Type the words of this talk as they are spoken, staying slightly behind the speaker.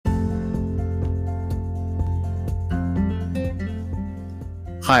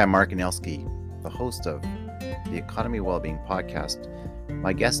Hi, I'm Mark Anielski, the host of the Economy Wellbeing Podcast.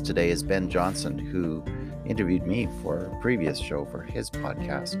 My guest today is Ben Johnson, who interviewed me for a previous show for his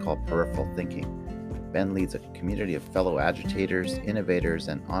podcast called Peripheral Thinking. Ben leads a community of fellow agitators, innovators,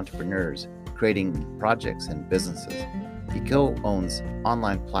 and entrepreneurs creating projects and businesses. He co-owns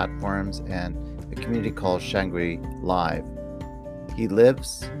online platforms and a community called Shangri Live. He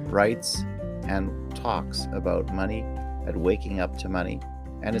lives, writes, and talks about money at Waking Up to Money,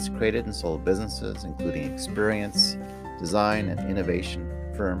 and has created and sold businesses including experience, design, and innovation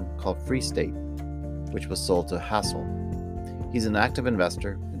firm called Free State, which was sold to Hassel. He's an active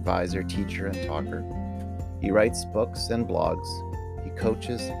investor, advisor, teacher, and talker. He writes books and blogs. He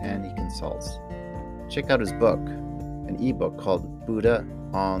coaches and he consults. Check out his book, an ebook called Buddha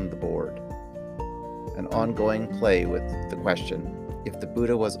on the Board, an ongoing play with the question, if the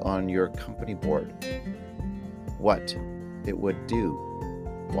Buddha was on your company board, what it would do,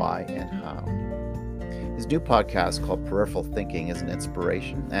 why, and how. His new podcast called Peripheral Thinking is an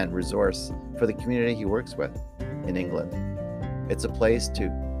inspiration and resource for the community he works with in England. It's a place to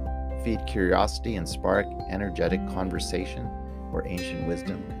feed curiosity and spark energetic conversation where ancient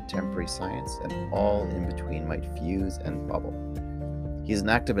wisdom, contemporary science, and all in between might fuse and bubble. He's an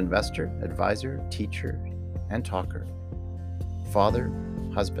active investor, advisor, teacher, and talker, father,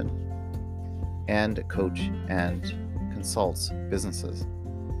 husband, and a coach, and consults businesses.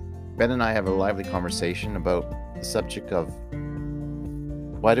 Ben and I have a lively conversation about the subject of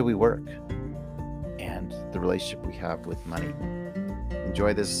why do we work and the relationship we have with money.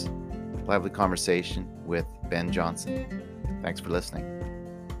 Enjoy this lively conversation with Ben Johnson. Thanks for listening.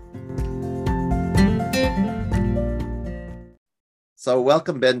 So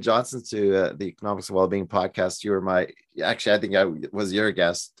welcome, Ben Johnson, to the Economics of Wellbeing Podcast. You were I think I was your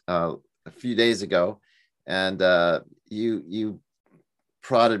guest a few days ago, and you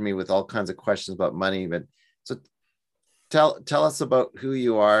prodded me with all kinds of questions about money. But so tell us about who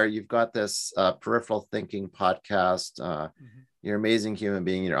you are. You've got this Peripheral Thinking podcast. You're an amazing human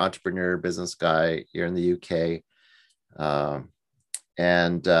being. You're an entrepreneur, business guy. You're in the UK,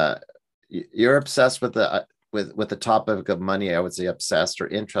 and you're obsessed with the topic of money. I would say obsessed or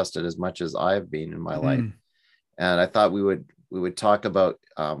interested as much as I've been in my life. And I thought we would talk about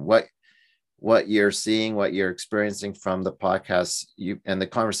what you're seeing, what you're experiencing from the podcast and the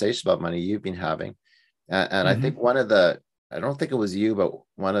conversation about money you've been having. And I think I don't think it was you, but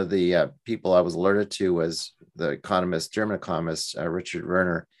one of the people I was alerted to was the German economist, Richard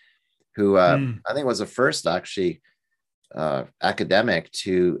Werner, who I think was the first actually academic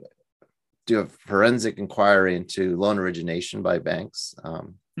to do a forensic inquiry into loan origination by banks,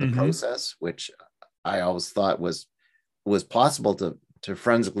 the process, which I always thought was possible to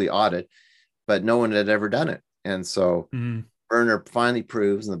forensically audit, but no one had ever done it. And so Werner finally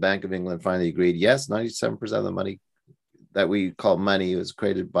proves, and the Bank of England finally agreed, yes, 97% of the money that we call money was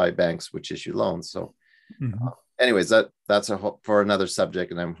created by banks which issue loans. So anyways, that's for another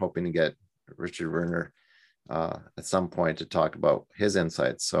subject, and I'm hoping to get Richard Werner at some point to talk about his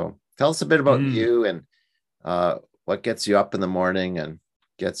insights. So tell us a bit about you and what gets you up in the morning and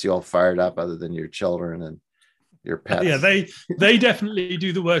gets you all fired up, other than your children and your pets. Yeah, they definitely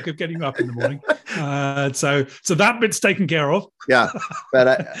do the work of getting you up in the morning. So that bit's taken care of. Yeah,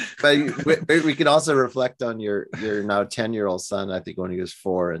 but we can also reflect on your now 10-year-old son. I think when he was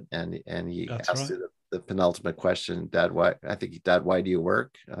 4, and he That's asked right. you the penultimate question, Dad, why do you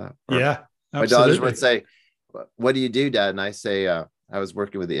work? Yeah, absolutely. My daughters would say, what do you do, Dad? And I say, I was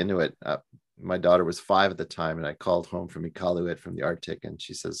working with the Inuit. My daughter was 5 at the time, and I called home from Iqaluit from the Arctic, and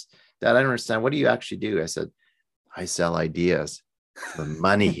she says, Dad, I don't understand. What do you actually do? I said, I sell ideas for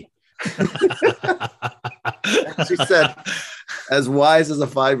money. She said, as wise as a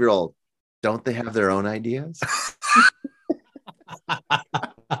 5-year-old, don't they have their own ideas?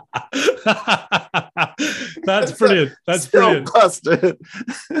 That's brilliant. That's so brilliant. Busted.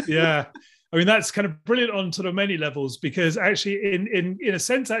 Yeah. I mean, that's kind of brilliant on sort of many levels, because actually in a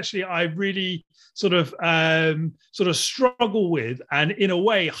sense, actually, I really sort of struggle with, and in a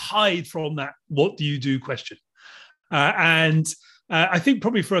way hide from, that what do you do question. And I think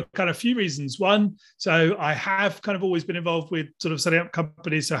probably for a kind of few reasons. One, so I have kind of always been involved with sort of setting up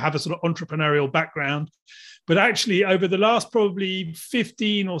companies, so I have a sort of entrepreneurial background. But actually, over the last probably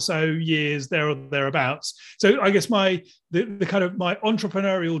 15 or so years, there or thereabouts. So I guess the kind of my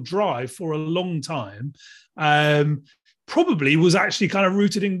entrepreneurial drive for a long time probably was actually kind of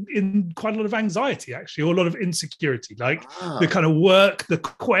rooted in quite a lot of anxiety, actually, or a lot of insecurity. Like the kind of work, the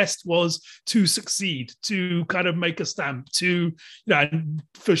quest was to succeed, to kind of make a stamp, to, and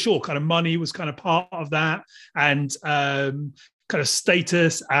for sure, kind of money was kind of part of that. And kind of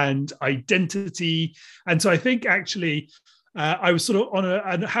status and identity. And so I think actually I was sort of on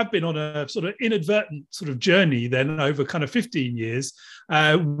and have been on a sort of inadvertent sort of journey then over kind of 15 years,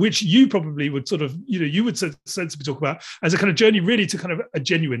 which you probably would sort of, you would sensibly talk about as a kind of journey really to kind of a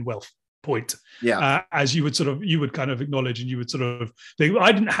genuine wealth point. Yeah. As you would kind of acknowledge, and you would sort of think,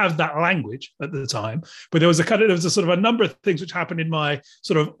 I didn't have that language at the time, but there was a sort of a number of things which happened in my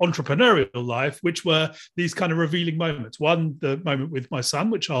sort of entrepreneurial life, which were these kind of revealing moments. One, the moment with my son,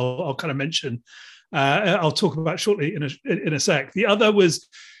 which I'll kind of mention, I'll talk about shortly in a sec. The other was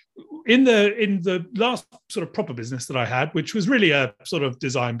in the last sort of proper business that I had, which was really a sort of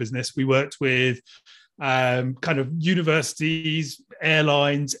design business. We worked with kind of universities,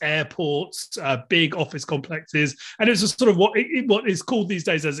 airlines, airports, big office complexes, and it's a sort of what is called these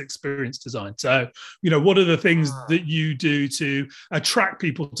days as experience design. So, what are the things that you do to attract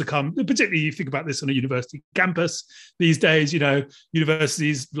people to come? Particularly, you think about this on a university campus these days.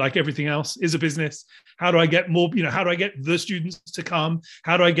 Universities, like everything else, is a business. How do I get more? How do I get the students to come?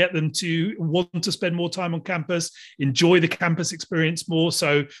 How do I get them to want to spend more time on campus, enjoy the campus experience more,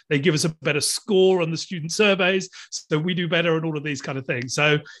 so they give us a better score on the student surveys, so we do better and all of these kind of things.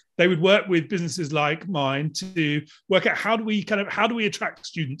 So they would work with businesses like mine to work out how do we attract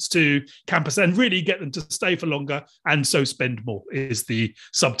students to campus and really get them to stay for longer and so spend more, is the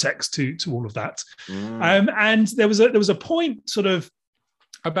subtext to all of that. And there was a point sort of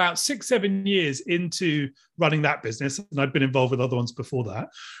about 6-7 years into running that business, and I'd been involved with other ones before that,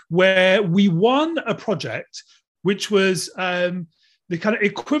 where we won a project which was the kind of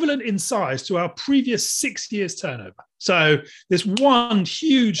equivalent in size to our previous 6 years turnover. So this one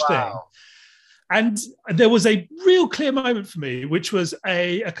huge thing. And there was a real clear moment for me, which was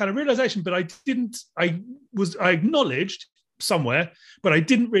a kind of realization, but I acknowledged somewhere, but I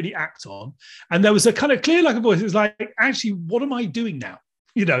didn't really act on. And there was a kind of clear like a voice. It was like, actually, what am I doing now?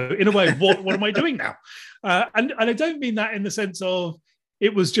 In a way, what am I doing now? And I don't mean that in the sense of,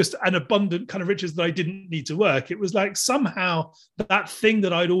 it was just an abundant kind of riches that I didn't need to work. It was like somehow that thing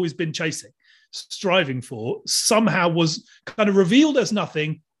that I'd always been chasing, striving for, somehow was kind of revealed as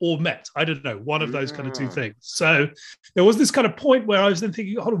nothing or met. I don't know, one of those kind of two things. So there was this kind of point where I was then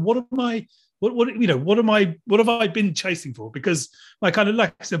thinking, hold on, what have I been chasing for? Because my kind of,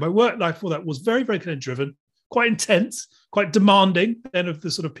 like I said, my work life for that was very, very kind of driven, quite intense, quite demanding then of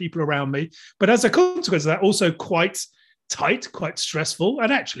the sort of people around me. But as a consequence of that, also quite tight, quite stressful,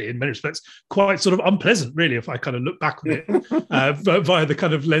 and actually in many respects quite sort of unpleasant, really, if I kind of look back on it via the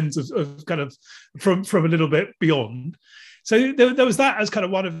kind of lens of kind of from a little bit beyond. So there was that as kind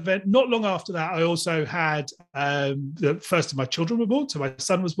of one event. Not long after that, I also had the first of my children were born. So my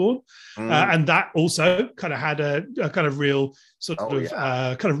son was born, and that also kind of had a kind of real sort of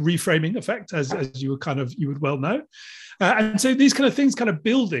kind of reframing effect, as you would well know. And so these kind of things kind of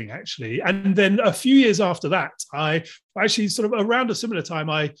building, actually. And then a few years after that, I actually sort of around a similar time,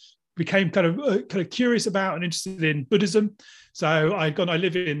 I became kind of curious about and interested in Buddhism. So I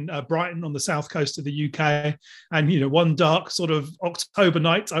live in Brighton on the south coast of the UK. And, one dark sort of October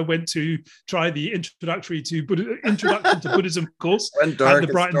night, I went to try the introduction to Buddhism course at the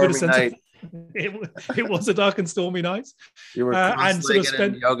Brighton Buddhist Centre. It was a dark and stormy night. You were and sort of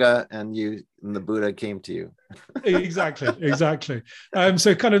spent yoga, and the Buddha came to you. Exactly.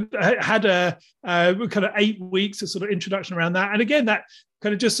 So kind of had a kind of 8 weeks of sort of introduction around that, and again that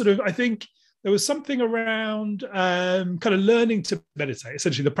kind of just sort of, I think there was something around kind of learning to meditate,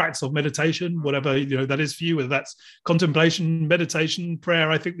 essentially the practice of meditation, whatever that is for you, whether that's contemplation, meditation,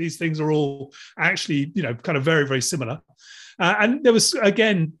 prayer. I think these things are all actually kind of very, very similar. And there was,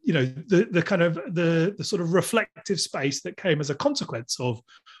 again, the kind of the sort of reflective space that came as a consequence of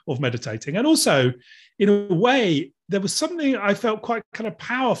meditating. And also, in a way, there was something I felt quite kind of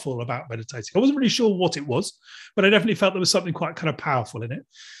powerful about meditating. I wasn't really sure what it was, but I definitely felt there was something quite kind of powerful in it.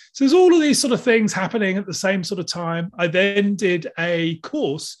 So there's all of these sort of things happening at the same sort of time. I then did a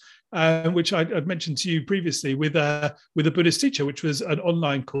course, which I'd mentioned to you previously, with a Buddhist teacher, which was an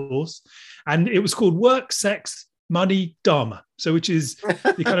online course. And it was called Work, Sex, Money, Dharma. So which is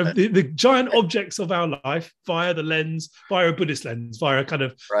the kind of the giant objects of our life via a Buddhist lens, via a kind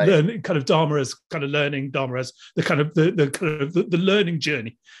of Dharma as kind of learning, Dharma as the kind of the learning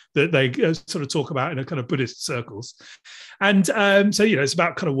journey that they sort of talk about in a kind of Buddhist circles. And so it's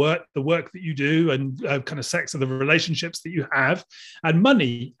about kind of the work that you do, and kind of sex and the relationships that you have, and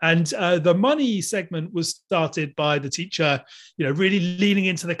money. And the money segment was started by the teacher, really leaning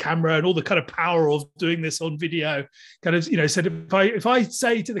into the camera and all the kind of power of doing this on video. Kind of said, if I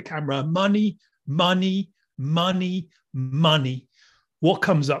say to the camera, money, money, money, money, what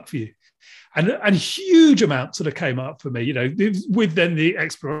comes up for you? And huge amounts sort of came up for me, with then the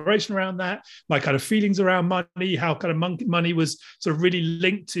exploration around that, my kind of feelings around money, how kind of money was sort of really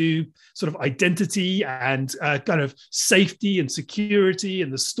linked to sort of identity and kind of safety and security,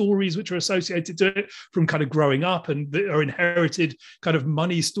 and the stories which are associated to it from kind of growing up and are inherited kind of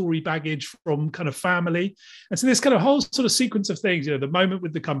money story baggage from kind of family. And so this kind of whole sort of sequence of things, the moment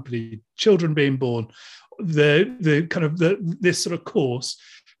with the company, children being born, the kind of this sort of course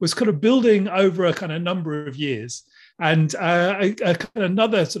was kind of building over a kind of number of years. And a kind of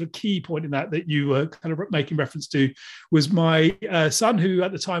another sort of key point in that you were kind of making reference to was my son, who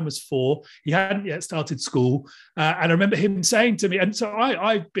at the time was 4. He hadn't yet started school. And I remember him saying to me, and so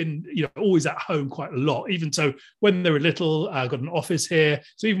I've been always at home quite a lot, even so when they were little. I got an office here.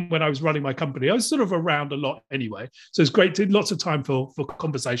 So even when I was running my company, I was sort of around a lot anyway. So it's great to lots of time for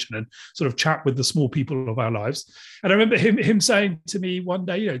conversation and sort of chat with the small people of our lives. And I remember him saying to me one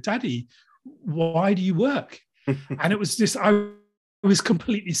day, Daddy, why do you work? And it was just, I was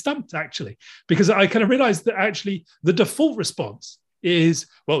completely stumped, actually, because I kind of realized that actually the default response is,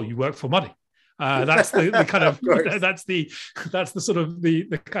 well, you work for money. That's the kind of that's the sort of the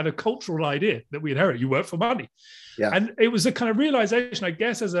kind of cultural idea that we inherit. You work for money. Yeah. And it was a kind of realization, I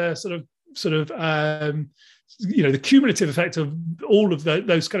guess, as a sort of the cumulative effect of all of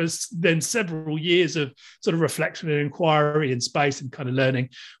those kind of then several years of sort of reflection and inquiry and space and kind of learning,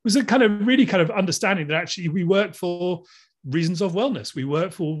 was a kind of really kind of understanding that actually we work for reasons of wellness, we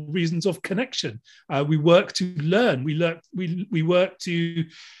work for reasons of connection, we work to learn, we work to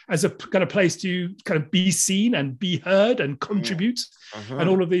as a kind of place to kind of be seen and be heard and contribute, and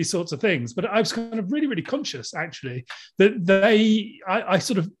all of these sorts of things. But I was kind of really, really conscious, actually, that I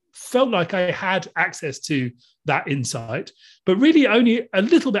sort of felt like I had access to that insight, but really only a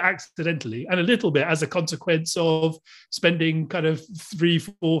little bit accidentally and a little bit as a consequence of spending kind of 3,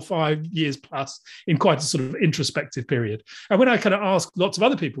 4, 5 years plus in quite a sort of introspective period. And when I kind of ask lots of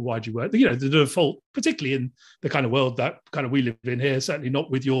other people, why do you work? The default, particularly in the kind of world that kind of we live in here, certainly not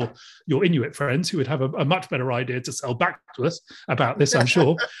with your Inuit friends who would have a much better idea to sell back to us about this, I'm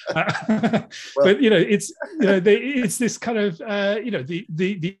sure. But it's this kind of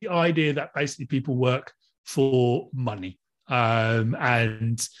the idea that basically people work for money,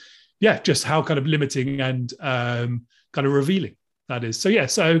 and just how kind of limiting and kind of revealing that is.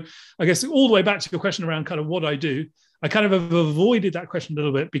 So I guess all the way back to your question around kind of what I do, I kind of have avoided that question a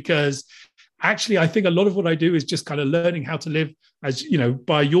little bit, because actually I think a lot of what I do is just kind of learning how to live, as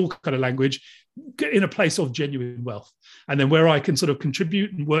by your kind of language, in a place of genuine wealth. And then where I can sort of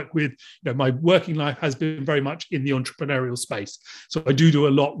contribute and work with, my working life has been very much in the entrepreneurial space. So I do a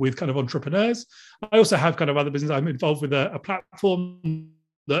lot with kind of entrepreneurs. I also have kind of other business. I'm involved with a platform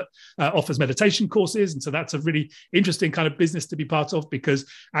that offers meditation courses. And so that's a really interesting kind of business to be part of, because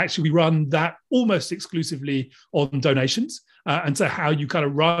actually we run that almost exclusively on donations. And so how you kind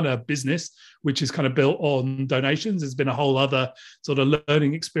of run a business which is kind of built on donations has been a whole other sort of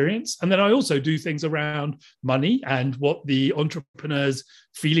learning experience. And then I also do things around money and what the entrepreneur's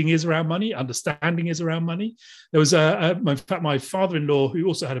feeling is around money, understanding is around money. There was in fact, my father-in-law, who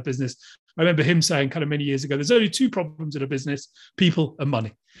also had a business, I remember him saying kind of many years ago, there's only 2 problems in a business: people and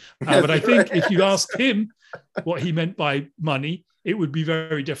money. But I think if you asked him what he meant by money, it would be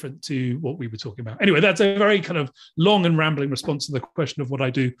very different to what we were talking about. Anyway, that's a very kind of long and rambling response to the question of what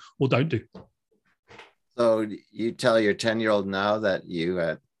I do or don't do. So you tell your 10-year-old now that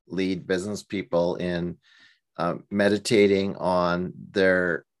you lead business people in meditating on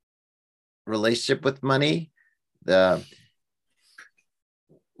their relationship with money. Would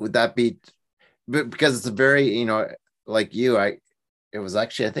that be, because it's a very, like you, it was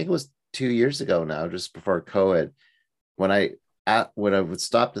actually, I think it was 2 years ago now, just before COVID, when I would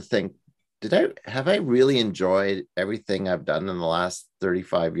stop to think, have I really enjoyed everything I've done in the last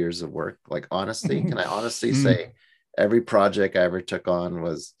 35 years of work? Like, honestly, can I honestly say every project I ever took on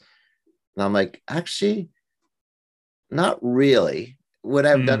was, and I'm like, actually, not really. Would I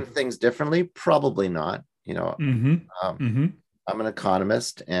have done things differently? Probably not. I'm an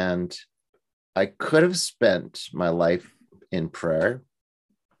economist, and I could have spent my life in prayer.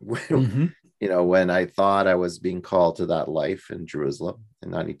 When I thought I was being called to that life in Jerusalem in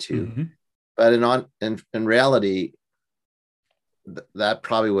 92. But in reality, that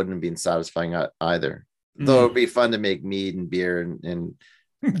probably wouldn't have been satisfying either. Though it'd be fun to make mead and beer and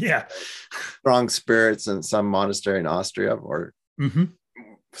strong spirits in some monastery in Austria or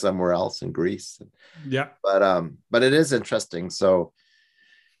somewhere else in Greece. But it is interesting. So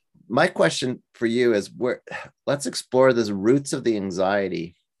my question for you is, let's explore the roots of the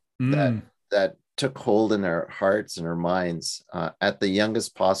anxiety that took hold in our hearts and our minds at the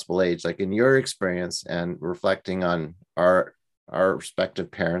youngest possible age, like in your experience and reflecting on our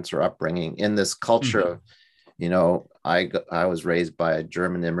respective parents or upbringing in this culture of, you know, I was raised by a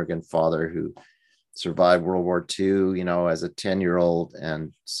German immigrant father who survived World War II, you know, as a 10-year-old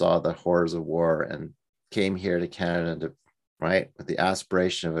and saw the horrors of war and came here to Canada to, right, with the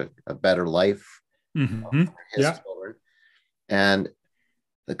aspiration of a better life for his children. And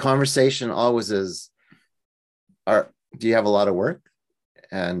the conversation always is, do you have a lot of work?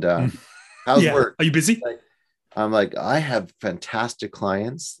 And how's work? Are you busy? I'm like, I have fantastic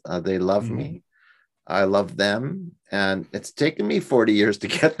clients. They love me. I love them. And it's taken me 40 years to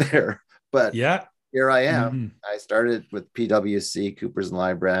get there. But here I am. I started with PwC, Coopers and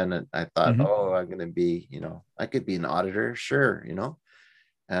Lybrand, and I thought, oh, I'm going to be, you know, I could be an auditor. Sure, you know.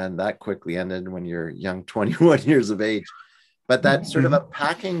 And that quickly ended when you're young, 21 years of age. But that sort of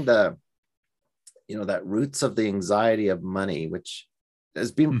unpacking the, you know, that roots of the anxiety of money, which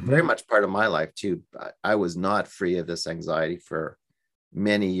has been very much part of my life too. I was not free of this anxiety for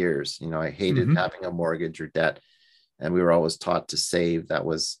many years. You know, I hated having a mortgage or debt, and we were always taught to save. That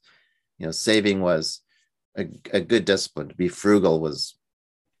was, you know, saving was a good discipline. To be frugal was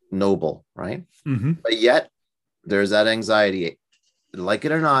noble, right? But yet there's that anxiety. Like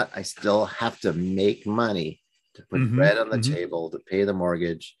it or not, I still have to make money to put bread on the table, to pay the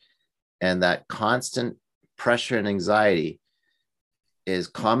mortgage. And that constant pressure and anxiety is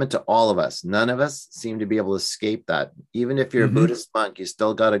common to all of us. None of us seem to be able to escape that. Even if you're a Buddhist monk, you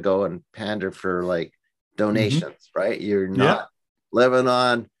still got to go and pander for like donations, right? You're not living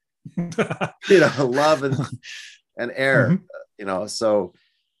on, you know, love and air, you know. So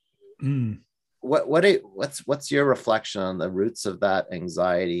what's your reflection on the roots of that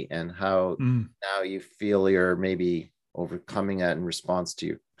anxiety and how now you feel you're maybe overcoming that in response to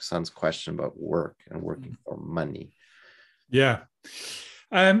your son's question about work and working for money? So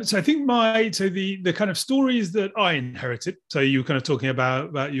I think the kind of stories that I inherited, so you were kind of talking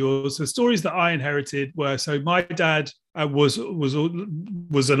about yours, the stories that I inherited were, so my dad was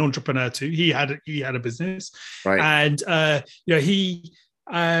an entrepreneur too. He had a business, right? And you know,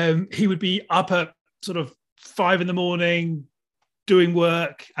 he would be up at sort of 5 a.m. doing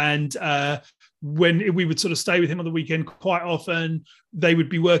work, and when we would sort of stay with him on the weekend, quite often they would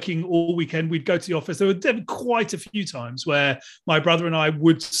be working all weekend. We'd go to the office. There were quite a few times where my brother and I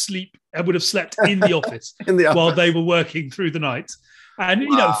would have slept in the office, while they were working through the night. And,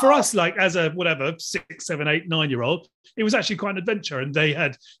 you know, for us, like as a 6, 7, 8, 9-year-old, it was actually quite an adventure. And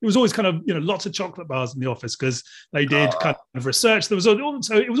it was always kind of, you know, lots of chocolate bars in the office because they did kind of research. So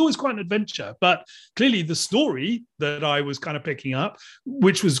it was always quite an adventure. But clearly the story that I was kind of picking up,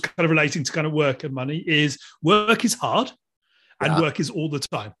 which was kind of relating to kind of work and money, is work is hard and work is all the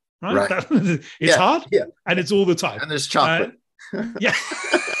time, right? It's hard and it's all the time. And there's chocolate.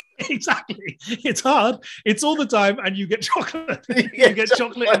 Exactly. It's hard. It's all the time, and you get chocolate. You get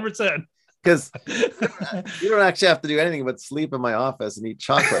chocolate in return. Because you don't actually have to do anything but sleep in my office and eat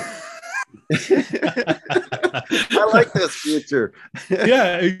chocolate. I like this future.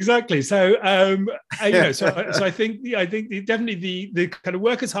 Yeah, exactly. So, you know, so I think definitely the kind of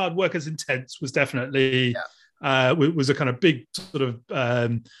work is hard, work is intense was definitely was a kind of big sort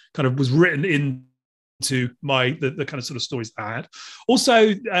of was written in to the kind of sort of stories I had.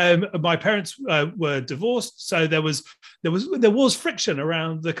 Also, my parents were divorced, so there was friction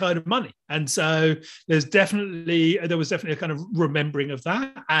around the kind of money, and so there was definitely a kind of remembering of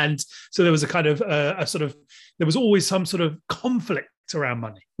that, and so there was a kind of there was always some sort of conflict around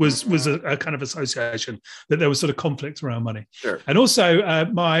money was a kind of association that there was sort of conflict around money. Sure. And also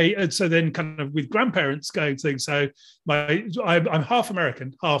so then kind of with grandparents going things. So I'm half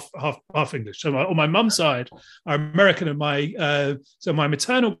American, half English. So on my mum's side are American, and my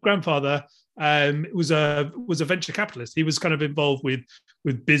maternal grandfather was a venture capitalist. He was kind of involved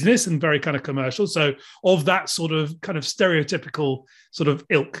with business and very kind of commercial. So of that sort of kind of stereotypical sort of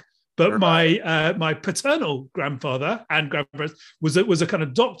ilk. But my paternal grandfather and grandparents was a kind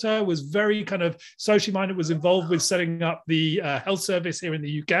of doctor, was very kind of socially minded, was involved with setting up the health service here in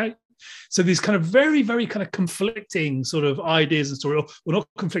the UK. So these kind of very, very kind of conflicting sort of ideas and stories, or not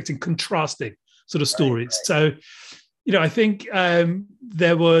conflicting, contrasting sort of stories. Right. So, you know, I think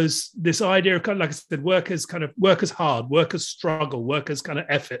there was this idea of kind of, like I said, workers hard, workers struggle, workers kind of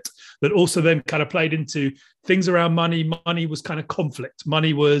effort, that also then kind of played into things around money. Money was kind of conflict.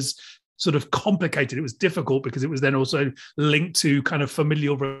 Money was sort of complicated. It was difficult because it was then also linked to kind of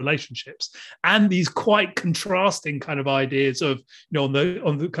familial relationships and these quite contrasting kind of ideas of, on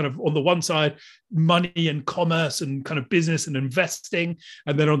the one side, money and commerce and kind of business and investing,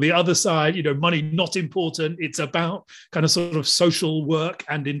 and then on the other side, money not important. It's about kind of sort of social work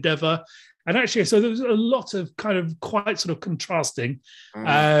and endeavor. And actually, so there was a lot of kind of quite sort of contrasting,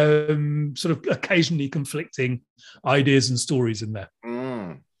 sort of occasionally conflicting ideas and stories in there.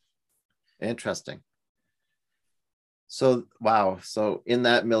 Interesting. So, wow. So in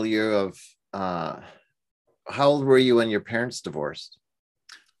that milieu of, how old were you when your parents divorced?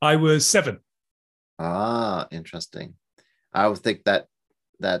 I was 7. Interesting. I would think that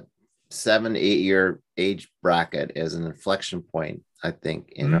 7-8 year age bracket is an inflection point, I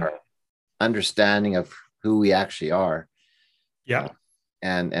think, in our understanding of who we actually are. Yeah.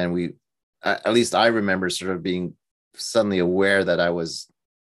 And we, at least I remember sort of being suddenly aware that I was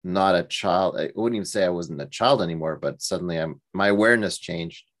not a child. I wouldn't even say I wasn't a child anymore, but suddenly my awareness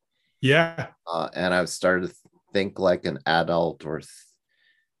changed. Yeah. And I started to think like an adult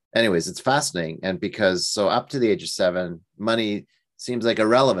anyways, it's fascinating. And because so up to the age of 7, money seems like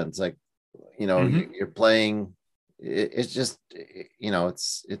irrelevant. It's like, you're playing. It's just,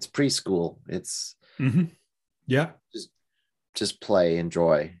 it's preschool. It's just play,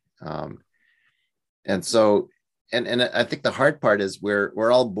 enjoy. And so, and I think the hard part is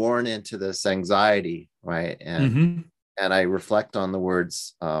we're all born into this anxiety, right? And and I reflect on the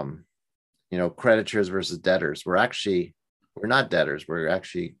words, creditors versus debtors. We're not debtors. We're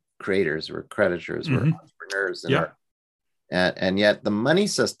actually creators. We're creditors. We're entrepreneurs. And yet the money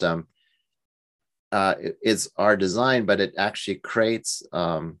system is our design, but it actually creates,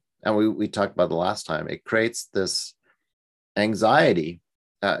 and we talked about the last time, it creates this anxiety.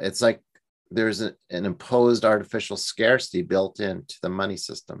 It's like there's an imposed artificial scarcity built into the money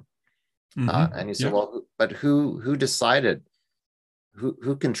system. And you say, well, but who decided,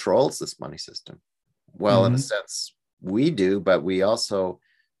 who controls this money system? Well, in a sense, we do, but we also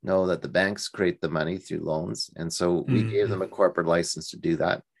know that the banks create the money through loans. And so we gave them a corporate license to do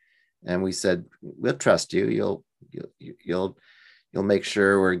that. And we said, we'll trust you. You'll make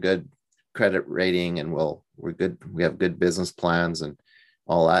sure we're good credit rating and we're good. We have good business plans and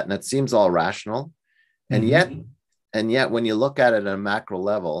all that. And it seems all rational. And yet when you look at it at a macro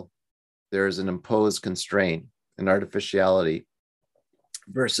level, there's an imposed constraint, an artificiality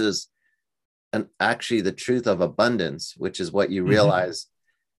versus actually the truth of abundance, which is what you realize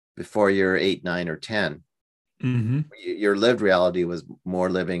before you're 8, 9, or 10. Your lived reality was more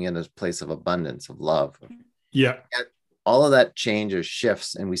living in a place of abundance, of love. Yeah. And all of that changes,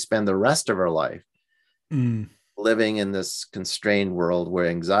 shifts, and we spend the rest of our life living in this constrained world where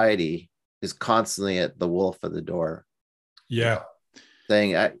anxiety is constantly at the wolf at the door. Yeah.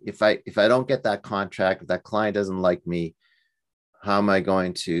 Saying, if I don't get that contract, if that client doesn't like me, how am I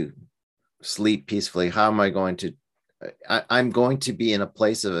going to sleep peacefully? How am I going to, I'm going to be in a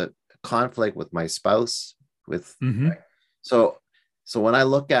place of a conflict with my spouse, so when I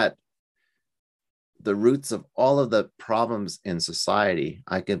look at the roots of all of the problems in society,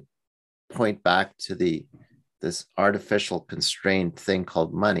 I can point back to this artificial constrained thing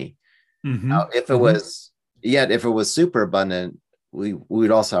called money. Now, if it was super abundant, we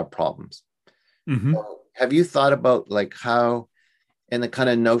would also have problems. So have you thought about like how, in the kind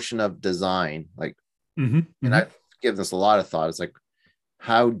of notion of design, like, and I've given this a lot of thought, it's like,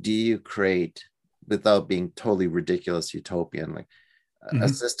 how do you create, without being totally ridiculous utopian, like a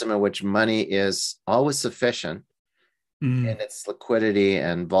system in which money is always sufficient in its liquidity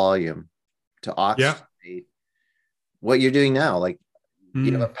and volume to oxygenate what you're doing now? Like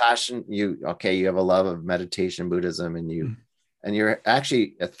you have a passion, you have a love of meditation, Buddhism, and you're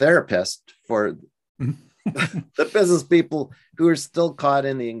actually a therapist for the business people who are still caught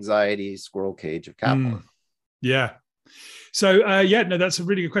in the anxiety squirrel cage of capitalism. Yeah. So that's a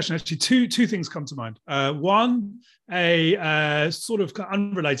really good question. Actually, two things come to mind. One, a sort of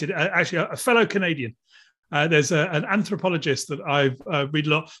unrelated, actually a fellow Canadian. There's an anthropologist that I've read a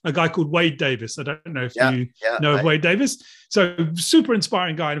lot, a guy called Wade Davis. I don't know if you know of Wade Davis. So super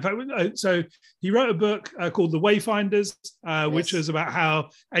inspiring guy. In fact, so he wrote a book called The Wayfinders, which is about how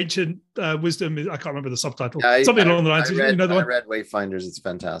ancient wisdom is. I can't remember the subtitle. Something along the lines. I read Wayfinders. It's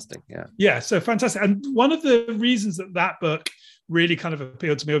fantastic. Yeah. So fantastic. And one of the reasons that book really kind of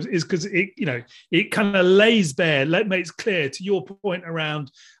appealed to me is because it kind of lays bare, makes clear, to your point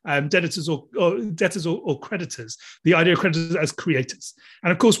around debtors or creditors, the idea of creditors as creators.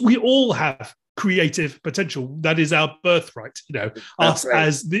 And of course, we all have creative potential. That is our birthright, That's us right.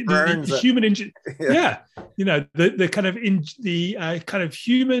 as the human engine. Yeah. The kind of kind of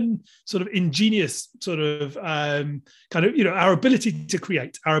human sort of ingenious sort of our ability to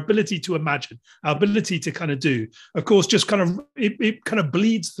create, our ability to imagine, our ability to kind of do, of course, just kind of it kind of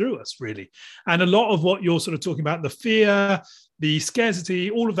bleeds through us, really. And a lot of what you're sort of talking about, the fear, the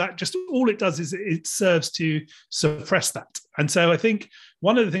scarcity, all of that, just all it does is it serves to suppress that. And so I think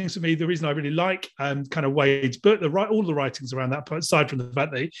one of the things for me, the reason I really like kind of Wade's book, all the writings around that, aside from the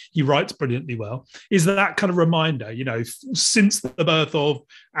fact that he writes brilliantly well, is that kind of reminder, since the birth of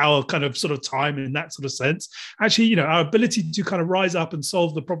our kind of sort of time in that sort of sense, actually, our ability to kind of rise up and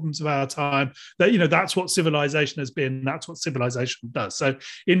solve the problems of our time, that, that's what civilization has been, that's what civilization does. So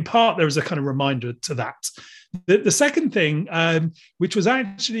in part, there is a kind of reminder to that. The second thing, which was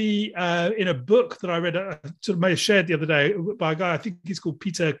actually in a book that I read, sort of may have shared the other day by a guy, I think he's called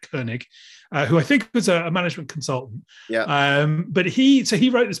Peter Koenig, who I think was a management consultant. Yeah. But he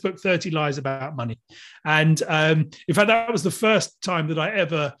wrote this book, 30 Lies About Money. And in fact, that was the first time that I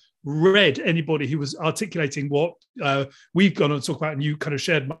ever read anybody who was articulating what we've gone on to talk about, and you kind of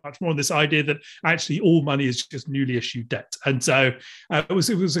shared much more on this idea that actually all money is just newly issued debt. And so it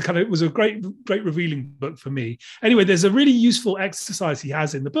was a great revealing book for me. Anyway, there's a really useful exercise he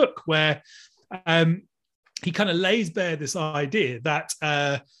has in the book where he kind of lays bare this idea that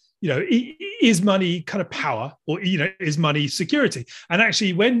is money kind of power, or is money security? And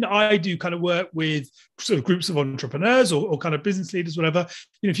actually, when I do kind of work with sort of groups of entrepreneurs or kind of business leaders, whatever,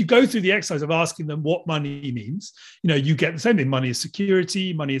 if you go through the exercise of asking them what money means, you get the same thing. Money is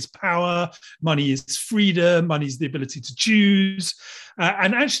security, money is power, money is freedom, money is the ability to choose.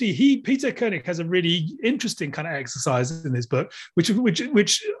 And actually, Peter Koenig has a really interesting kind of exercise in his book, which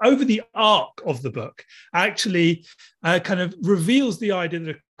over the arc of the book actually kind of reveals the idea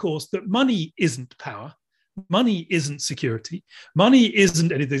that, of course, that money isn't power, money isn't security, money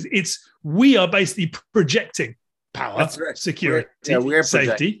isn't anything. We are basically projecting power, that's right, security, we're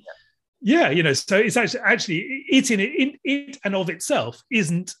safety. Yeah, so it's actually it in it and of itself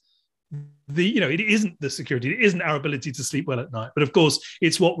isn't it isn't the security, it isn't our ability to sleep well at night, but of course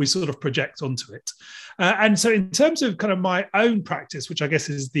it's what we sort of project onto it. And so in terms of kind of my own practice, which I guess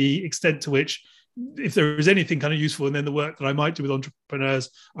is the extent to which, if there is anything kind of useful, and then the work that I might do with entrepreneurs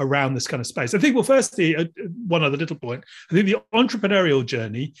around this kind of space, I think, well, firstly, one other little point, I think the entrepreneurial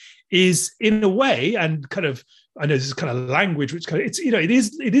journey is, in a way, and kind of, I know this is kind of language, which kind of, it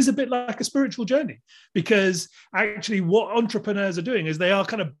is a bit like a spiritual journey, because actually what entrepreneurs are doing is they are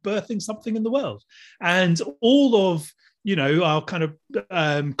kind of birthing something in the world, and all of our kind of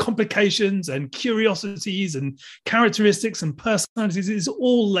complications and curiosities and characteristics and personalities is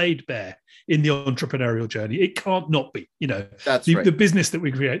all laid bare in the entrepreneurial journey. It can't not be. That's right. The business that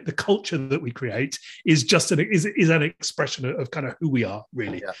we create, the culture that we create, is just an expression of kind of who we are,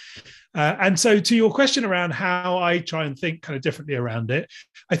 really. Yeah. And so, to your question around how I try and think kind of differently around it,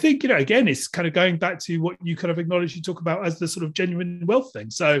 I think again, it's kind of going back to what you kind of acknowledge, you talk about as the sort of genuine wealth thing.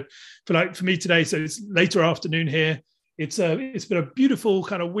 So, for me today, so it's later afternoon here. It's been a beautiful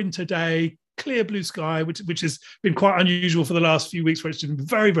kind of winter day, clear blue sky, which has been quite unusual for the last few weeks, where it's been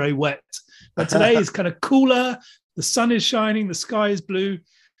very, very wet. But today is kind of cooler. The sun is shining. The sky is blue.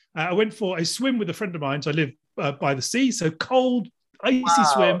 I went for a swim with a friend of mine. So I live by the sea, so cold, icy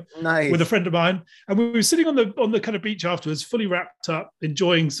swim with a friend of mine, and we were sitting on the kind of beach afterwards, fully wrapped up,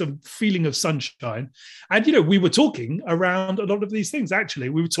 enjoying some feeling of sunshine. And we were talking around a lot of these things. Actually,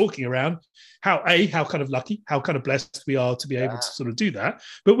 we were talking around how kind of lucky, how kind of blessed we are to be able to sort of do that,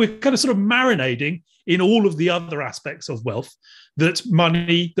 but we're kind of sort of marinating in all of the other aspects of wealth that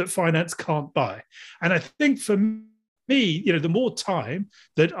money, that finance can't buy. And I think for me, the more time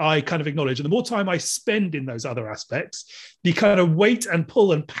that I kind of acknowledge, and the more time I spend in those other aspects, the kind of weight and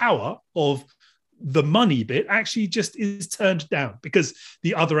pull and power of the money bit actually just is turned down, because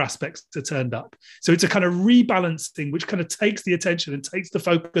the other aspects are turned up. So it's a kind of rebalancing, which kind of takes the attention and takes the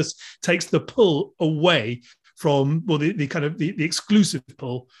focus, takes the pull away from, well, the kind of the exclusive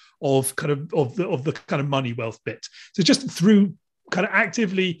pull of the kind of money wealth bit. So just through kind of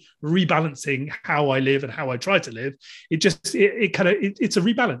actively rebalancing how I live and how I try to live, it's a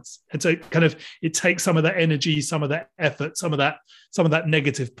rebalance. And so it takes some of that energy, some of that effort, some of that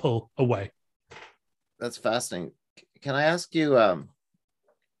negative pull away. That's fascinating. Can I ask you, how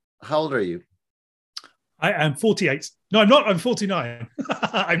old are you? I am 48. No, I'm not. I'm 49.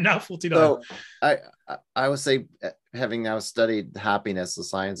 I'm now 49. So I would say, having now studied happiness, the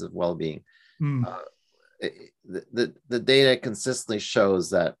science of well-being, the data consistently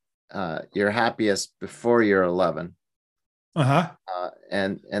shows that you're happiest before you're 11, Uh-huh.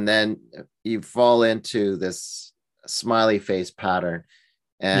 And then you fall into this smiley face pattern,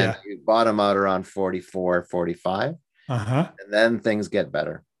 and Yeah. you bottom out around 44, 45, Uh-huh. and then things get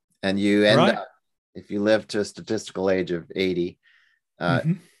better. And you end Right. up, if you live to a statistical age of 80, uh,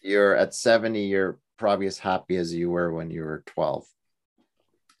 Hmm. you're at 70, you're probably as happy as you were when you were 12.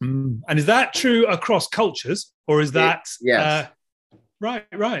 Mm. And is that true across cultures, or is that Yes. right?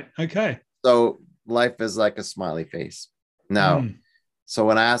 Right. Okay. So life is like a smiley face. Now, Mm. so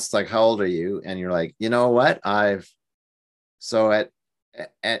when I asked like, how old are you? And you're like, you know what? So at,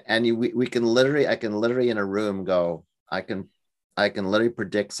 and you, we can literally, I can literally in a room go, I can literally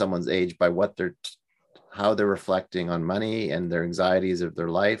predict someone's age by what how they're reflecting on money and their anxieties of their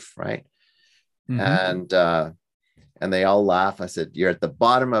life. Right. Hmm. And they all laugh. I said, you're at the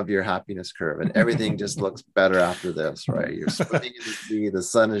bottom of your happiness curve and everything just looks better after this, right? You're swimming in the sea, the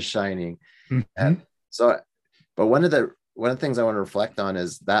sun is shining. Hmm. And so, but one of the things I want to reflect on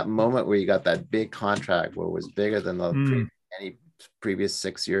is that moment where you got that big contract where it was bigger than Mm. any previous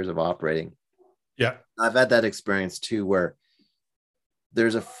 6 years of operating. Yeah. I've had that experience too, where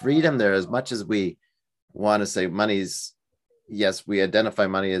there's a freedom there. As much as we want to say money's, yes, we identify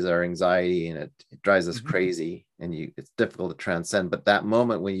money as our anxiety and it drives us Hmm. crazy and it's difficult to transcend. But that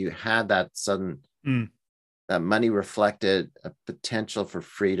moment when you had that sudden, Mm. that money reflected a potential for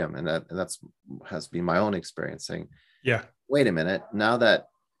freedom. And that's has been my own experience saying, Yeah. wait a minute, now that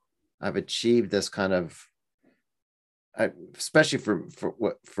I've achieved this kind of, especially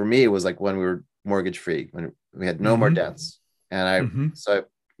for me, it was like when we were mortgage free, when we had no more Hmm. debts. And Hmm.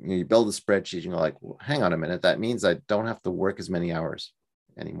 you build a spreadsheet and you're like, well, hang on a minute. That means I don't have to work as many hours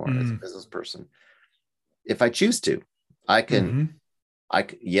anymore as a Mm. business person. If I choose to, I can, Hmm.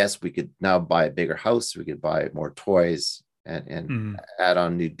 yes, we could now buy a bigger house. We could buy more toys and Mm. add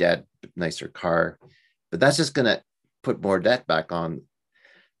on new debt, nicer car, but that's just going to put more debt back on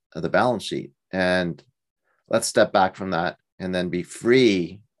the balance sheet. And let's step back from that and then be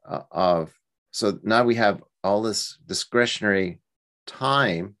free of. So now we have all this discretionary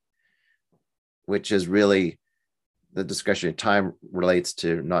time, which is really the discretionary time relates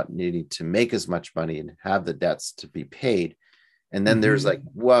to not needing to make as much money and have the debts to be paid. And then there's Hmm. like,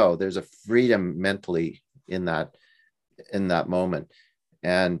 whoa, there's a freedom mentally in that moment.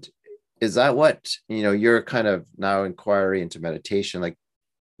 And is that what, you're kind of now inquiry into meditation, like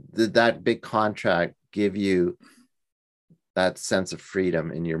did that big contract give you that sense of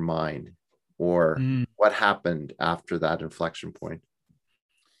freedom in your mind, or Mm. what happened after that inflection point?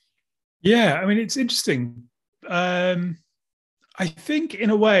 Yeah. I mean, it's interesting. I think in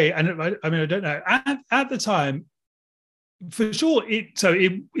a way, and I mean, I don't know. At the time, for sure,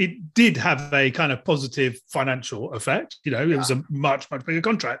 it did have a kind of positive financial effect. It was Yeah, a much bigger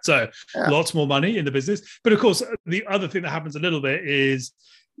contract, so yeah. lots more money in the business. But of course, the other thing that happens a little bit is,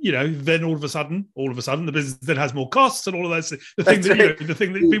 then all of a sudden, the business then has more costs and all of those. The thing That's that right. the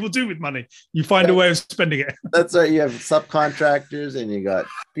thing that people do with money, you find a way of spending it. That's right. You have subcontractors and you got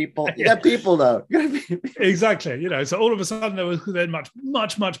people. You Yeah. got people now. Exactly. So all of a sudden there was then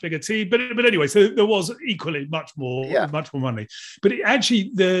much bigger team. But anyway, so there was equally Yeah. much more money. But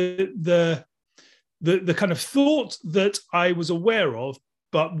actually the kind of thought that I was aware of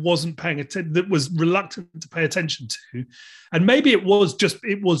but wasn't paying attention, that was reluctant to pay attention to, and maybe it was just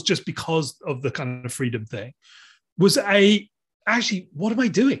because of the kind of freedom thing, was actually, what am I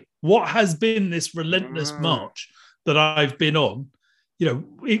doing? What has been this relentless Mm. march that I've been on?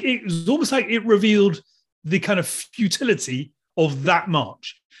 It was almost like it revealed the kind of futility of that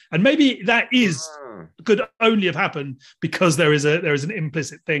march. And maybe that Mm. could only have happened because there is an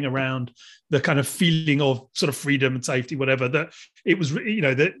implicit thing around the kind of feeling of sort of freedom and safety, whatever, that it was,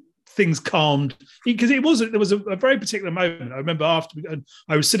 that things calmed, because there was a very particular moment. I remember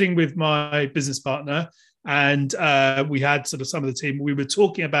I was sitting with my business partner, and we had sort of some of the team. We were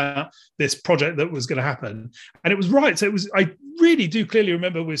talking about this project that was going to happen, and it was right. So I really do clearly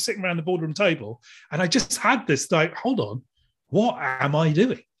remember we were sitting around the boardroom table, and I just had this like, hold on, what am I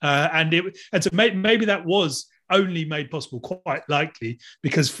doing? And so maybe that was only made possible, quite likely,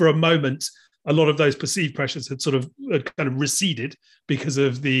 because for a moment a lot of those perceived pressures had kind of receded because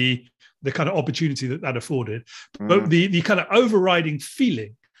of the kind of opportunity that afforded. But Mm. the kind of overriding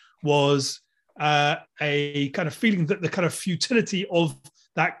feeling was a kind of feeling that the kind of futility of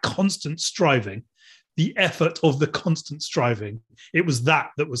that constant striving, the effort of the constant striving, it was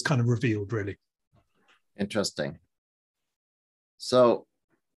that was kind of revealed, really. Interesting. So,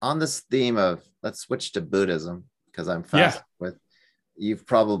 on this theme of, let's switch to Buddhism because I'm Yeah. fast with. You've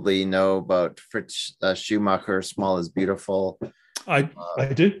probably know about Fritz Schumacher, Small is Beautiful. I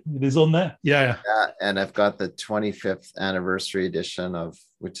do. It is on there. Yeah. Yeah, and I've got the 25th anniversary edition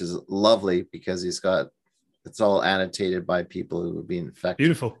which is lovely because it's all annotated by people who have been infected.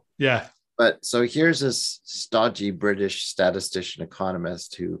 Beautiful. Yeah. But so here's this stodgy British statistician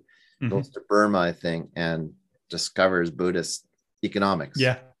economist who goes to Burma, I think, and discovers Buddhist economics.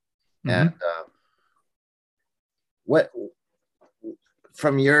 Yeah. And what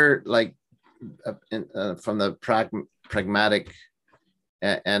from your from the pragmatic,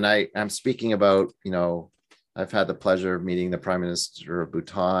 and I'm speaking about, I've had the pleasure of meeting the Prime Minister of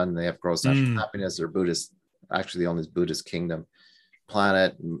Bhutan. They have gross national happiness. They're Buddhist, actually the only Buddhist kingdom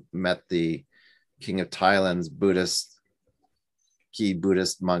planet. Met the King of Thailand's key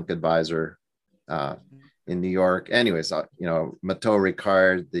Buddhist monk advisor in New York. Anyways, Mato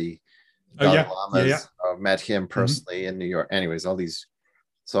Ricard, the Dalai Lamas, met him personally in New York. Anyways, all these.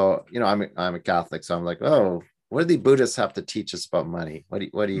 So, I'm a Catholic, so I'm like, oh, what do the Buddhists have to teach us about money? What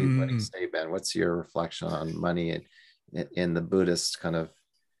do you say, Ben? What's your reflection on money in the Buddhist kind of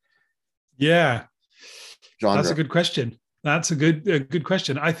genre? That's a good question. That's a good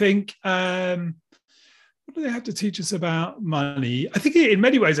question. I think, what do they have to teach us about money? I think in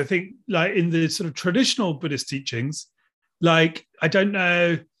many ways, like in the sort of traditional Buddhist teachings, like, I don't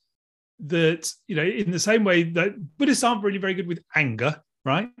know that, in the same way that Buddhists aren't really very good with anger,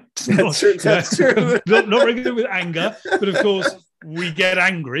 right? That's true. Not very good with anger, but of course we get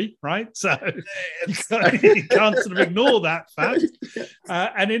angry, right? So you can't sort of ignore that fact.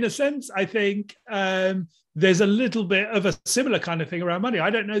 And in a sense, I think there's a little bit of a similar kind of thing around money. I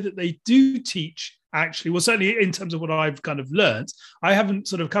don't know that they do teach, actually. Well, certainly in terms of what I've kind of learned, I haven't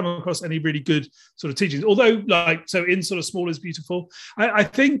sort of come across any really good sort of teachings. Although, so in sort of Small is Beautiful, I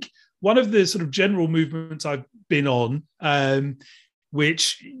think one of the sort of general movements I've been on,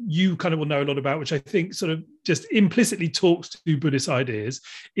 which you kind of will know a lot about, which I think sort of just implicitly talks to Buddhist ideas,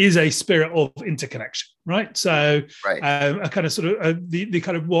 is a spirit of interconnection, right? So a kind of sort of the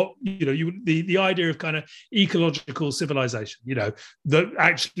kind of what, the idea of kind of ecological civilization, that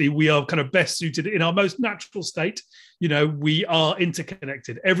actually we are kind of best suited in our most natural state. We are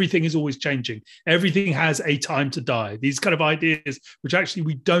interconnected. Everything is always changing. Everything has a time to die. These kind of ideas, which actually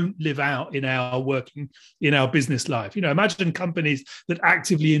we don't live out in our business life. Imagine companies that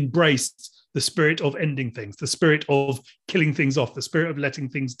actively embrace the spirit of ending things, the spirit of killing things off, the spirit of letting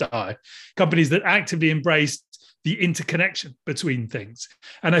things die. Companies that actively embraced the interconnection between things.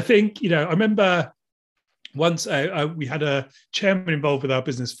 And I think, I remember once we had a chairman involved with our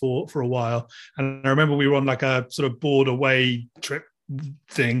business for a while. And I remember we were on like a sort of board away trip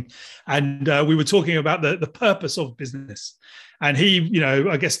thing. And we were talking about the purpose of business. And he,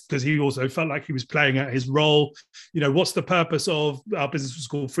 I guess because he also felt like he was playing out his role, what's the purpose of our business was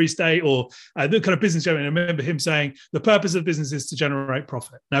called Free State, or the kind of business generation. I remember him saying the purpose of business is to generate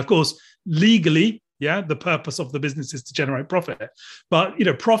profit. Now, of course, legally, the purpose of the business is to generate profit. But,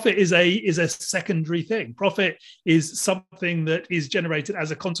 profit is a secondary thing. Profit is something that is generated as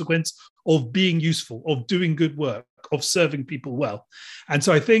a consequence of being useful, of doing good work, of serving people well. And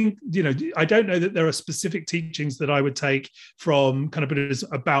so I think, I don't know that there are specific teachings that I would take from kind of Buddhism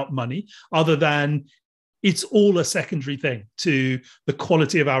about money, other than it's all a secondary thing to the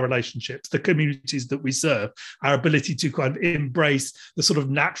quality of our relationships, the communities that we serve, our ability to kind of embrace the sort of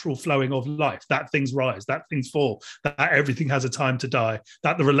natural flowing of life, that things rise, that things fall, that everything has a time to die,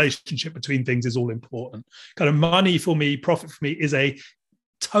 that the relationship between things is all important. Kind of money for me, profit for me, is a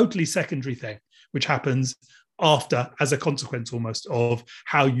totally secondary thing, which happens after, as a consequence almost of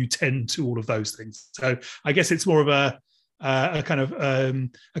how you tend to all of those things. So I guess it's more of a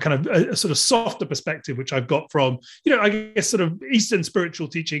sort of softer perspective, which I've got from, I guess sort of Eastern spiritual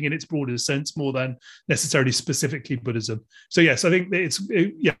teaching in its broader sense, more than necessarily specifically Buddhism. So yes, I think that it's,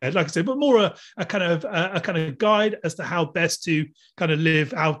 like I said, but more a kind of guide as to how best to kind of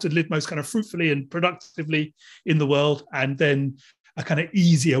live, how to live most kind of fruitfully and productively in the world, and then a kind of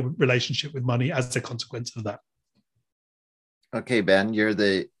easier relationship with money as a consequence of that. Okay, Ben, you're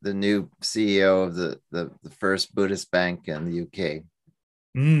the new CEO of the first Buddhist bank in the UK.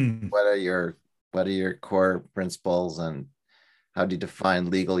 What are your core principles, and how do you define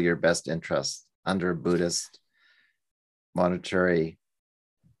legal your best interests under Buddhist monetary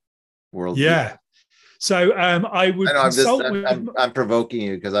worldview? Yeah. So I would consult I'm provoking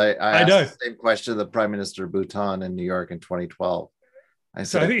you because I asked the same question to the Prime Minister of Bhutan in New York in 2012. I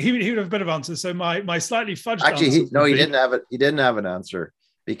think he would have a better answer. So my slightly fudged actually, answer he didn't have it. He didn't have an answer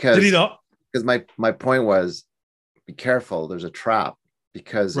because did he not? Because my point was, be careful. There's a trap,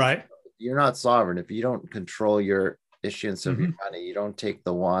 because if you're not sovereign, if you don't control your issuance of your money, you don't take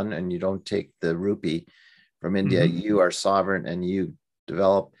the yuan and you don't take the rupee from India, you are sovereign and you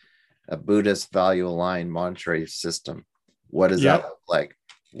develop a Buddhist value aligned monetary system. What does that look like?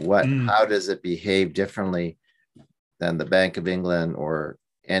 How does it behave differently than the Bank of England or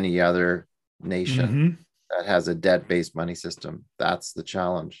any other nation that has a debt-based money system? That's the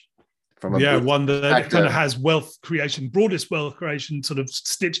challenge. From a one that kind of has wealth creation, broadest wealth creation sort of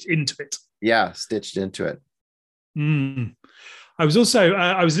stitched into it. Yeah, stitched into it. I was also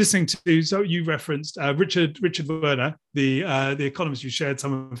I was listening to, so you referenced Richard Werner, the economist. You shared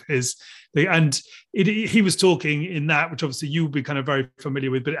some of his, he was talking in that, which obviously you would be kind of very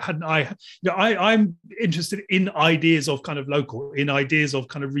familiar with, but it hadn't. I'm interested in ideas of kind of local, in ideas of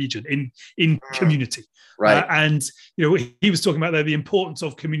kind of region, in community. Right. And he was talking about the importance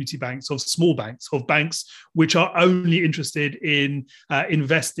of community banks, of small banks, of banks which are only interested in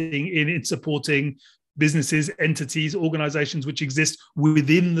investing in supporting businesses, entities, organizations which exist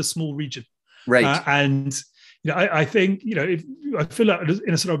within the small region. Right. And I think I feel like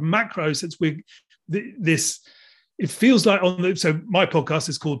in a sort of macro sense, it feels like so my podcast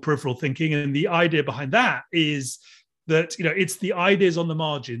is called Peripheral Thinking, and the idea behind that is that it's the ideas on the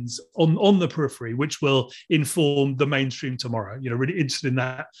margins, on the periphery, which will inform the mainstream tomorrow. Really interested in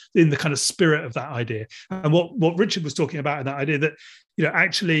that, in the kind of spirit of that idea. And what Richard was talking about in that idea, that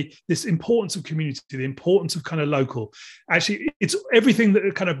actually this importance of community, the importance of kind of local, actually it's everything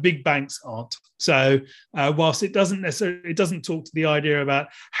that kind of big banks aren't. So whilst it doesn't talk to the idea about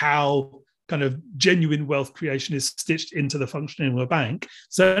how kind of genuine wealth creation is stitched into the functioning of a bank,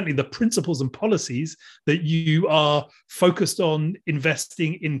 certainly the principles and policies that you are focused on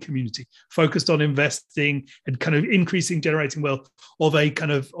investing in community, focused on investing and kind of increasing, generating wealth of a kind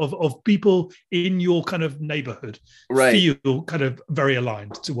of people in your kind of neighborhood, right, feel kind of very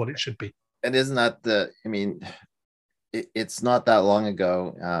aligned to what it should be. And isn't that it's not that long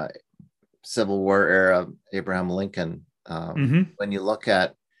ago, Civil War era, Abraham Lincoln, when you look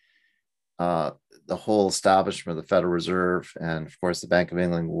at the whole establishment of the Federal Reserve and, of course, the Bank of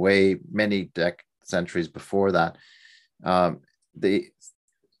England, many centuries before that. At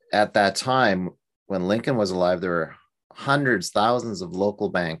that time, when Lincoln was alive, there were hundreds, thousands of local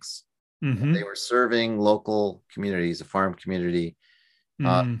banks. They were serving local communities, a farm community.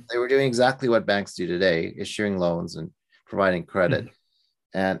 They were doing exactly what banks do today, issuing loans and providing credit,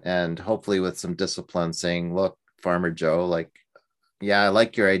 and hopefully with some discipline, saying, "Look, Farmer Joe, yeah, I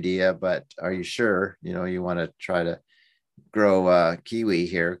like your idea, but are you sure, you want to try to grow kiwi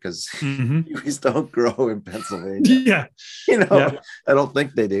here? Because kiwis don't grow in Pennsylvania." I don't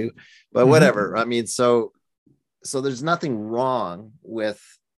think they do, but whatever. So there's nothing wrong with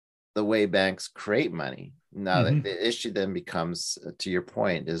the way banks create money. Now, the issue then becomes, to your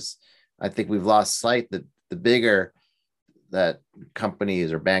point, is I think we've lost sight that the bigger that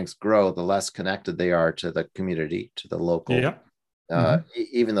companies or banks grow, the less connected they are to the community, to the local.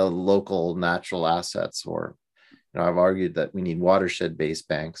 Even the local natural assets, or I've argued that we need watershed-based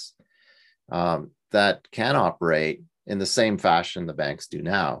banks that can operate in the same fashion the banks do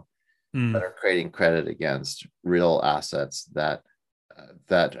now, but are creating credit against real assets that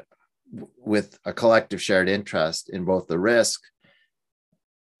with a collective shared interest in both the risk,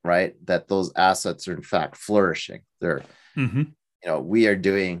 right, that those assets are in fact flourishing. They're, we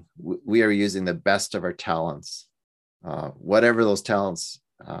are using the best of our talents. Whatever those talents,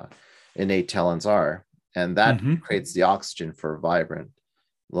 innate talents are, and that creates the oxygen for a vibrant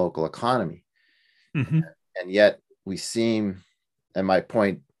local economy. And yet we seem, and my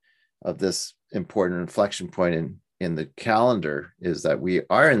point of this important inflection point in the calendar is that we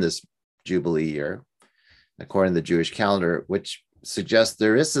are in this Jubilee year, according to the Jewish calendar, which suggests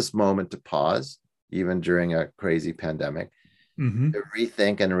there is this moment to pause, even during a crazy pandemic, to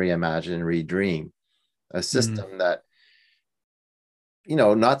rethink and reimagine and redream a system that,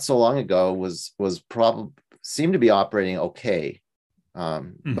 not so long ago was probably seemed to be operating okay.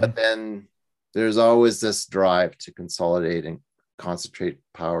 But then there's always this drive to consolidate and concentrate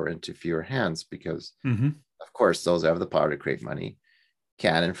power into fewer hands, because of course, those who have the power to create money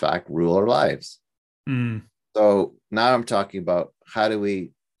can in fact rule our lives. So now I'm talking about, how do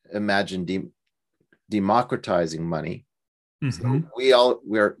we imagine democratizing money? So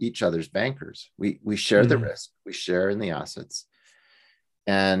we're each other's bankers. We share the risk, we share in the assets.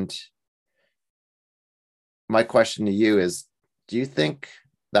 And my question to you is, do you think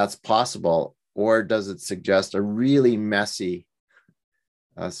that's possible, or does it suggest a really messy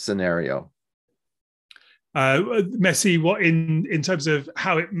scenario? Messy, what in terms of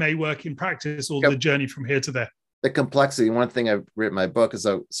how it may work in practice, or the journey from here to there? The complexity. One thing I've written in my book is,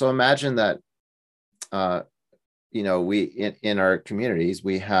 so imagine that we in our communities,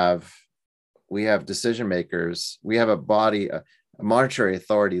 we have we have decision makers, we have a body, a monetary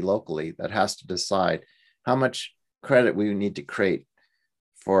authority locally that has to decide how much credit we need to create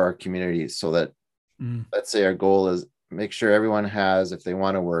for our communities, so that let's say our goal is make sure everyone has, if they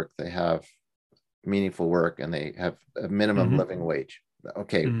want to work, they have meaningful work and they have a minimum living wage.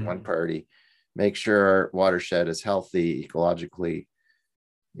 Okay, one priority. Make sure our watershed is healthy ecologically,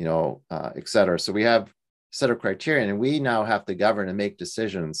 et cetera. So we have a set of criteria, and we now have to govern and make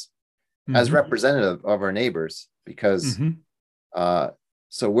decisions as representative of our neighbors, because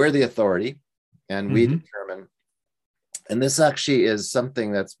so we're the authority, and we determine. And this actually is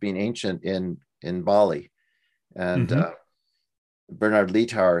something that's been ancient in Bali. And Bernard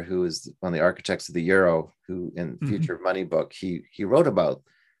Lietaer, who is one of the architects of the euro, who in Future of Money book, he wrote about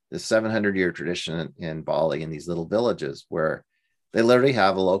the 700-year tradition in Bali, in these little villages where they literally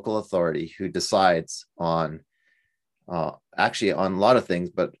have a local authority who decides on actually on a lot of things,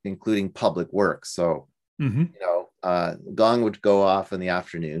 but including public work. So, gong would go off in the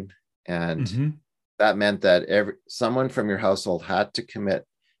afternoon, and that meant that someone from your household had to commit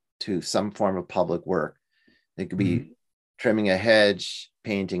to some form of public work. It could be trimming a hedge,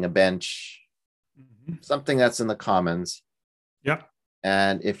 painting a bench, something that's in the commons. Yeah.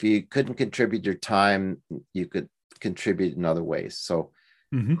 And if you couldn't contribute your time, you could contribute in other ways. So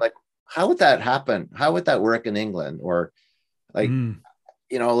like, how would that happen? How would that work in England? Or like,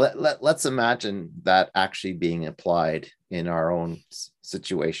 let's imagine that actually being applied in our own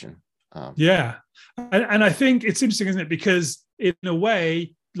situation. And I think it's interesting, isn't it? Because in a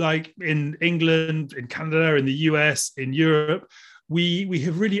way, like in England, in Canada, in the US, in Europe, we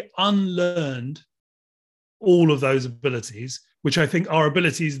have really unlearned all of those abilities, which I think are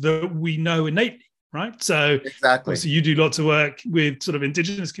abilities that we know innately, right? So exactly. So you do lots of work with sort of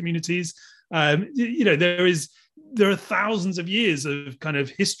indigenous communities. There are thousands of years of kind of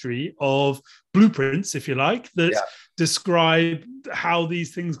history of blueprints, if you like, that describe how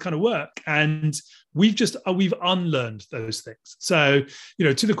these things kind of work. And we've unlearned those things. So,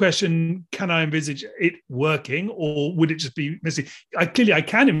 to the question, can I envisage it working, or would it just be messy? I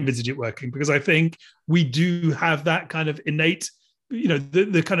can envisage it working, because I think we do have that kind of innate,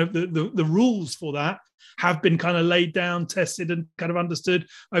 the kind of the rules for that have been kind of laid down, tested, and kind of understood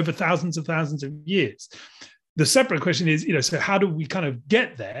over thousands and thousands of years. The separate question is, so how do we kind of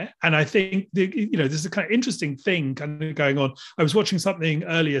get there? And I think, there's a kind of interesting thing kind of going on. I was watching something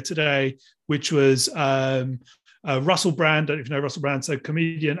earlier today, which was Russell Brand. I don't know if you know Russell Brand, so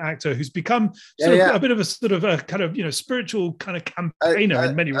comedian, actor, who's become a bit of a sort of a kind of, spiritual kind of campaigner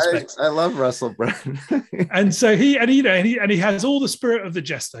in many respects. I love Russell Brand. And so he has all the spirit of the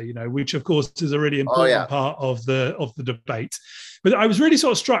jester, which of course is a really important part of the debate. But I was really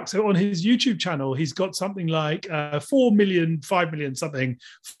sort of struck. So on his YouTube channel, he's got something like 4 million, 5 million something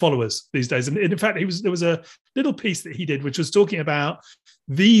followers these days. And in fact, there was a little piece that he did, which was talking about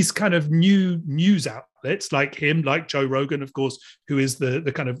these kind of new news outlets like him, like Joe Rogan, of course, who is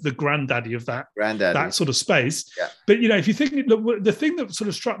the kind of the granddaddy of that sort of space. Yeah. But, if you think, the thing that sort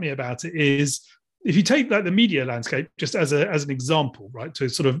of struck me about it is, if you take like the media landscape just as an example, right, to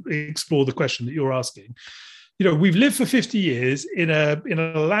sort of explore the question that you're asking, we've lived for 50 years in a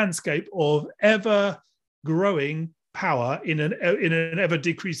landscape of ever growing power in an ever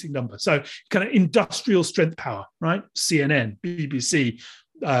decreasing number. So kind of industrial strength power, right? CNN, BBC,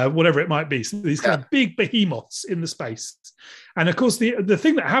 whatever it might be. So these kind of big behemoths in the space. And of course, the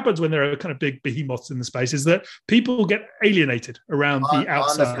thing that happens when there are kind of big behemoths in the space is that people get alienated around the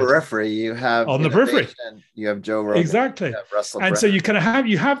outside. On the periphery, you have you have Joe Rogan, exactly. You have Russell and Brand. So you kind of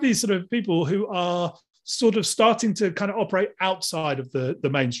have these sort of people who are sort of starting to kind of operate outside of the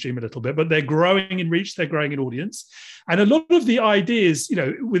mainstream a little bit, but they're growing in reach, they're growing in audience. And a lot of the ideas,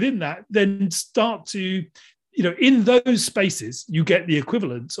 within that then start to, in those spaces, you get the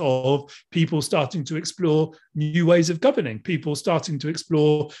equivalent of people starting to explore new ways of governing, people starting to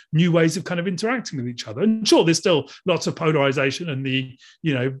explore new ways of kind of interacting with each other. And sure, there's still lots of polarization and the,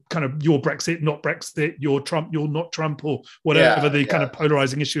 kind of your Brexit, not Brexit, your Trump, you're not Trump, or whatever the kind of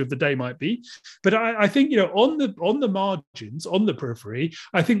polarizing issue of the day might be. But I think, on the margins, on the periphery,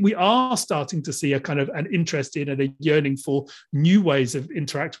 I think we are starting to see a kind of an interest in and a yearning for new ways of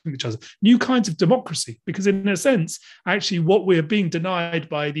interacting with each other, new kinds of democracy, because in a sense, actually what we're being denied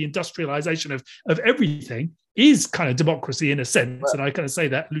by the industrialization of everything is kind of democracy in a sense. And I kind of say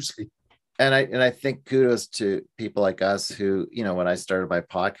that loosely. And I think kudos to people like us who, when I started my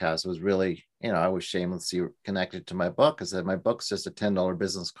podcast, was really, I was shamelessly connected to my book, because my book's just a $10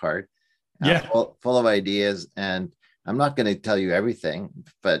 business card, full of ideas. And I'm not going to tell you everything,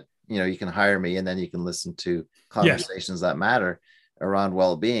 but you can hire me, and then you can listen to conversations that matter around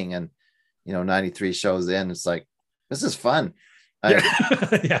well-being. And 93 shows in, it's like, this is fun.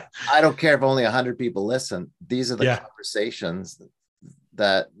 Yeah. I don't care if only 100 people listen. These are the Yeah. conversations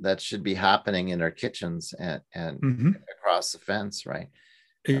that should be happening in our kitchens and across the fence, right?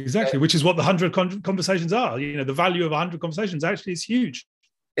 Exactly, which is what the 100 conversations are. The value of 100 conversations actually is huge.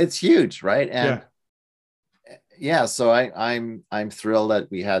 It's huge, right? And so I'm thrilled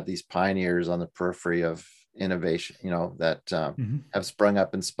that we had these pioneers on the periphery of innovation, that have sprung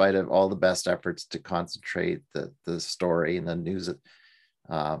up in spite of all the best efforts to concentrate the story and the news,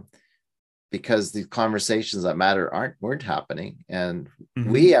 because the conversations that matter weren't happening. And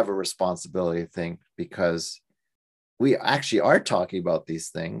we have a responsibility, I think, because we actually are talking about these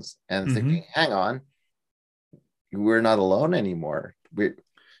things and thinking, hang on, we're not alone anymore. And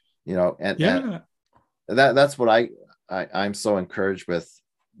that's what I'm so encouraged with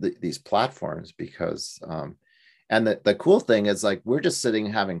these platforms, because and the cool thing is, like, we're just sitting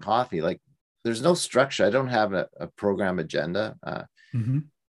having coffee. Like, there's no structure. I don't have a program agenda,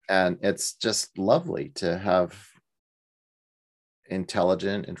 and it's just lovely to have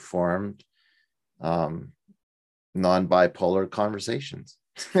intelligent, informed, non-bipolar conversations.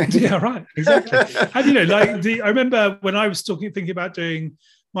 Yeah, right, exactly. And I remember when I was thinking about doing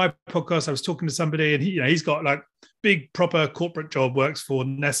my podcast, I was talking to somebody, and he's got like big proper corporate job, works for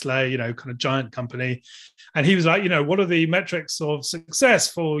Nestle, kind of giant company. And he was like, what are the metrics of success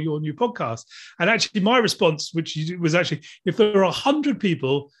for your new podcast? And actually my response, which was actually, if there are 100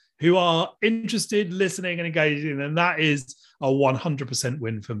 people who are interested, listening and engaging, then that is a 100%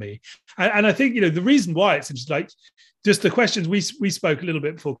 win for me. And I think, the reason why it's interesting, like, just the questions we spoke a little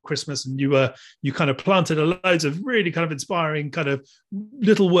bit before Christmas, and you kind of planted loads of really kind of inspiring kind of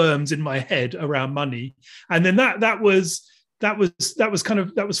little worms in my head around money, and then that was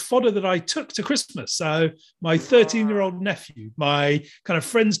fodder that I took to Christmas. So my 13-year-old nephew, my kind of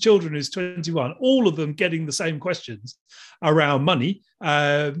friend's children who's 21, all of them getting the same questions around money.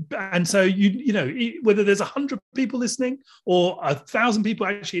 And so, whether there's 100 people listening or 1,000 people,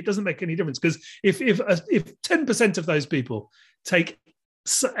 actually, it doesn't make any difference, because if 10% of those people take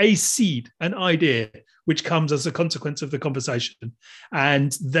a seed, an idea, which comes as a consequence of the conversation,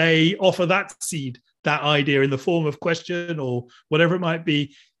 and they offer that seed, that idea, in the form of question or whatever it might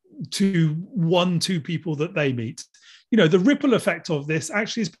be, to 1-2 people that they meet, the ripple effect of this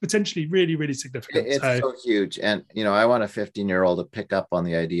actually is potentially really, really significant. It's so huge. And, I want a 15-year-old to pick up on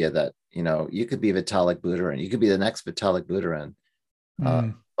the idea that, you could be Vitalik Buterin. You could be the next Vitalik Buterin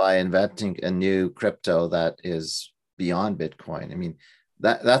by inventing a new crypto that is beyond Bitcoin. I mean,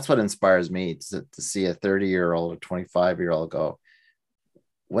 that's what inspires me, to see a 30-year-old or 25-year-old go,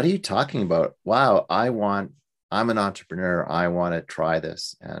 what are you talking about? Wow, I'm an entrepreneur. I want to try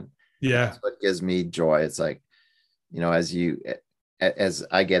this. And that's what gives me joy. It's like, as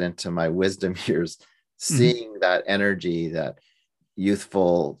I get into my wisdom years, seeing that energy, that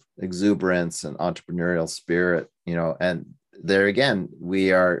youthful exuberance and entrepreneurial spirit, and there again,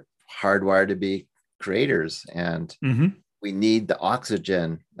 we are hardwired to be creators, and we need the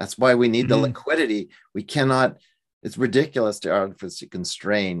oxygen. That's why we need the liquidity. We cannot, it's ridiculous to artificially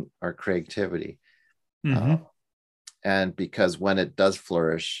constrain our creativity. And because when it does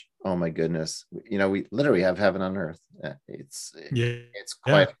flourish, oh my goodness, we literally have heaven on earth. It's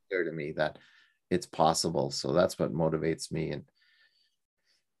quite clear to me that it's possible. So that's what motivates me. And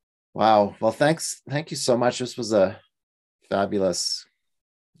wow. Well, thank you so much. This was a fabulous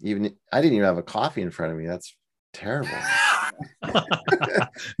evening. I didn't even have a coffee in front of me. That's terrible.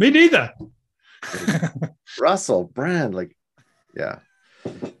 Me neither. Russell Brand, anyway.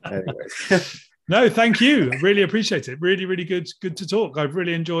 No, thank you. Really appreciate it. Really, really good to talk. I've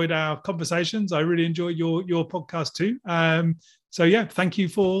really enjoyed our conversations. I really enjoy your podcast too. So yeah, thank you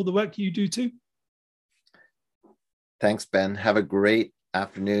for the work you do too. Thanks, Ben. Have a great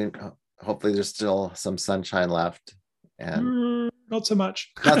afternoon. Hopefully there's still some sunshine left. And not so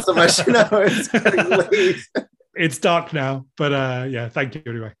much. Not so much. It's getting late. It's dark now, but yeah, thank you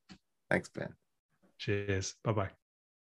anyway. Thanks, Ben. Cheers. Bye-bye.